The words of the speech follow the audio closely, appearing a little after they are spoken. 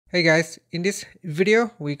Hey guys, in this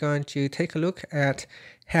video, we're going to take a look at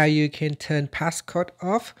how you can turn passcode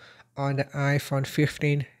off on the iPhone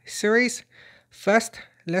 15 series. First,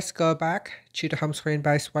 let's go back to the home screen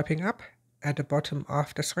by swiping up at the bottom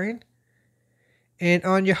of the screen. And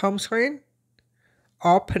on your home screen,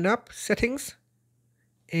 open up settings.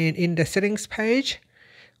 And in the settings page,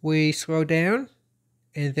 we scroll down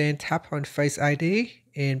and then tap on Face ID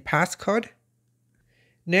and passcode.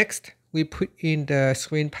 Next, we put in the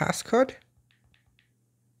screen passcode.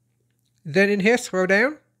 Then in here, scroll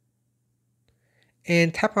down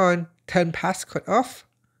and tap on Turn Passcode Off.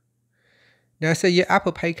 Now, so your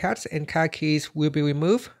Apple Pay cards and card keys will be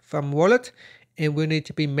removed from wallet and will need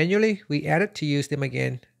to be manually re-added to use them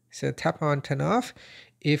again. So tap on Turn Off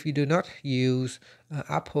if you do not use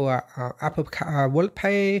Apple Wallet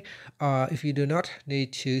Pay, or if you do not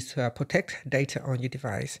need to protect data on your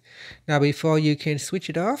device. Now, before you can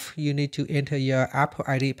switch it off, you need to enter your Apple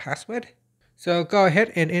ID password. So go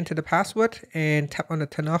ahead and enter the password and tap on the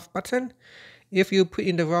Turn Off button. If you put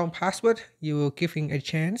in the wrong password, you will give him a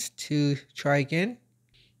chance to try again.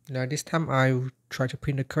 Now this time I will try to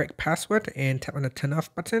put in the correct password and tap on the Turn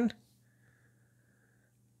Off button.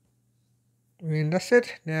 And that's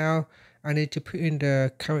it. Now I need to put in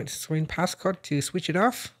the current screen passcode to switch it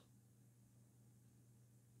off.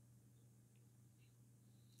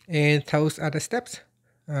 And those are the steps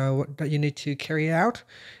that you need to carry out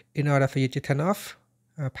in order for you to turn off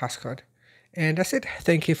passcode. And that's it.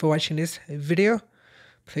 Thank you for watching this video.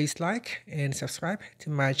 Please like and subscribe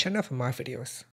to my channel for more videos.